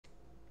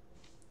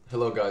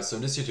Hello guys, so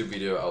in this YouTube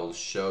video I will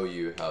show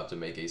you how to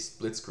make a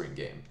split screen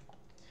game,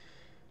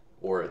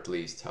 or at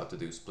least how to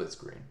do split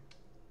screen.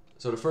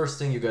 So the first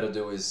thing you gotta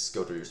do is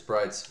go to your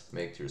sprites,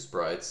 make your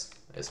sprites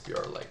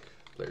SPR like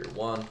player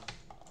 1,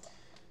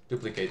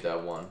 duplicate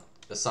that one,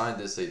 assign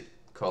this a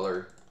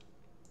color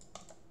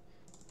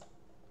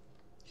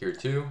here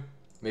too,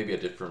 maybe a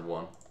different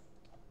one,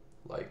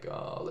 like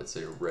let's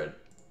say red.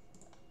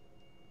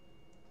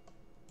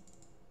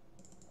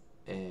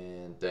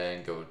 And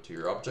then go to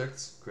your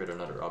objects, create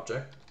another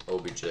object,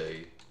 obj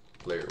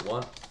player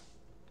 1,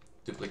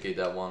 duplicate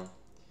that one,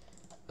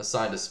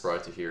 assign the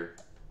sprite to here,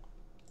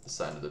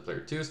 assign to the player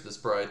 2 the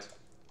sprite,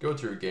 go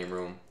to your game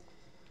room.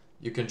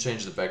 You can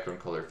change the background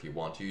color if you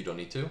want to, you don't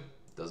need to,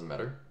 doesn't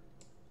matter.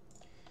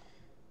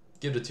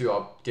 Give the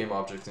two game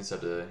objects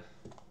inside the,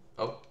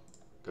 go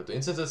to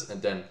instances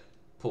and then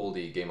pull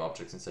the game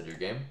objects inside your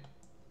game,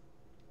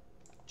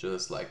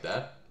 just like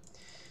that.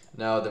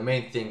 Now the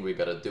main thing we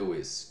gotta do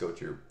is go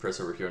to your press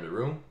over here in the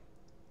room,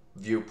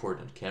 viewport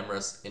and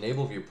cameras,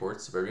 enable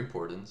viewports, very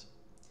important.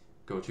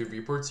 Go to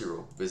viewport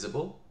 0,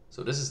 visible.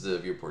 So this is the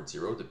viewport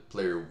 0, the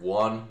player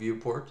 1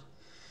 viewport.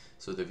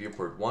 So the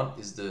viewport 1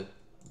 is the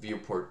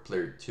viewport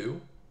player 2.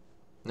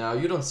 Now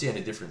you don't see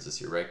any differences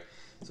here, right?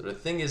 So the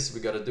thing is we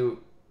gotta do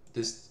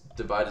this,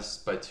 divide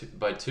this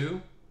by 2,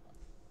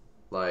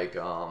 like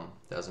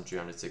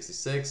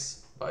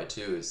 1366 by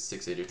 2 is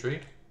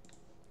 683.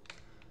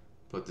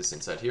 Put this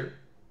inside here.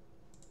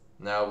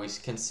 Now we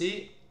can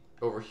see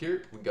over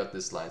here we got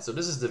this line. So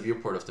this is the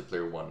viewport of the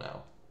player 1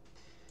 now.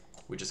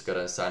 We just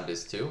gotta assign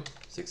this to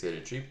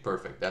 683.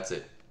 Perfect, that's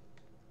it.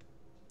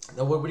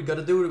 Now what we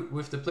gotta do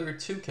with the player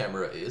 2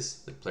 camera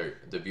is,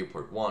 the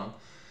viewport 1,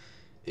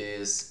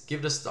 is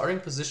give the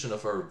starting position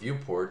of our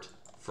viewport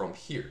from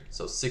here.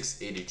 So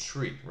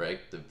 683,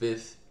 right? The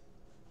width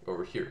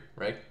over here,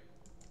 right?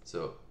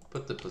 So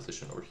put the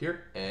position over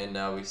here, and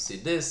now we see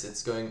this,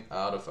 it's going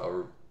out of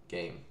our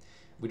game.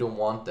 We don't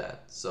want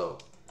that, so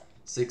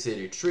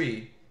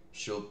 683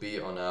 should be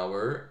on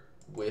our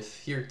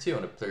width here too,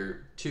 on the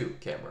player 2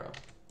 camera,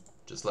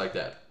 just like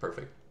that.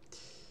 Perfect.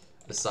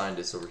 Assign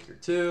this over here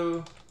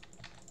too.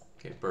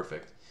 Okay,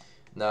 perfect.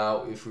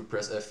 Now if we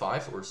press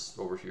F5 or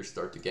over here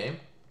start the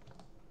game,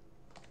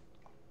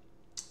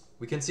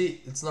 we can see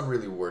it's not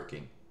really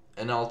working,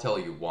 and I'll tell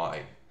you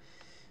why.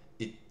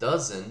 It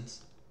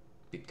doesn't,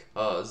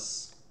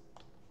 because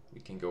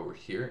we can go over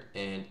here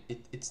and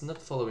it's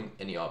not following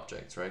any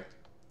objects, right?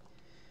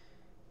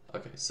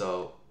 Okay,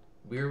 so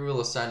we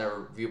will assign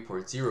our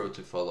viewport 0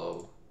 to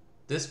follow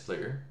this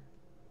player,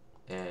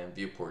 and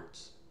viewport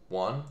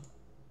 1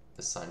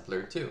 assign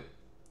player 2.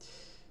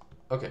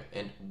 Okay,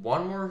 and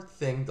one more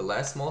thing, the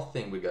last small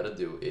thing we gotta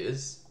do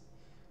is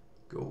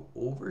go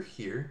over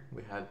here.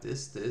 We have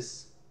this,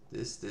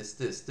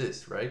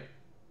 right?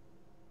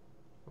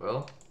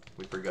 Well,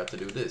 we forgot to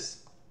do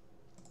this.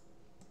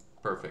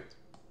 Perfect.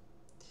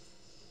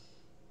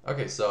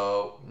 Okay,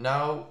 so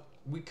now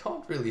we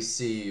can't really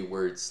see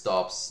where it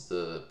stops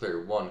the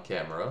player 1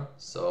 camera,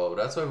 so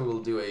that's why we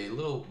will do a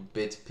little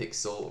bit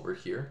pixel over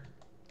here.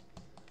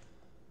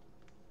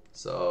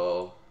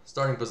 So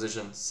starting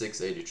position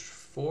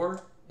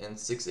 684 and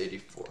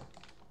 684.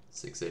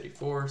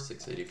 684,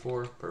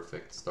 684,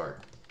 perfect,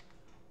 start.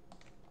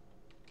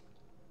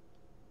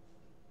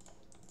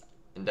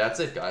 And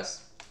that's it,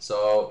 guys.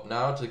 So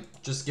now to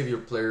just give your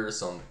player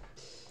some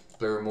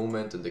player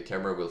movement and the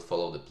camera will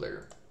follow the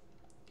player.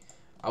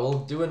 I will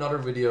do another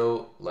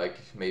video like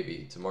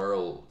maybe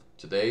tomorrow,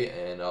 today,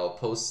 and I'll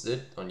post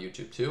it on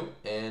YouTube too,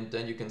 and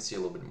then you can see a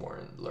little bit more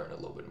and learn a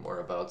little bit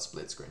more about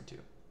split screen too.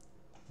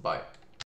 Bye.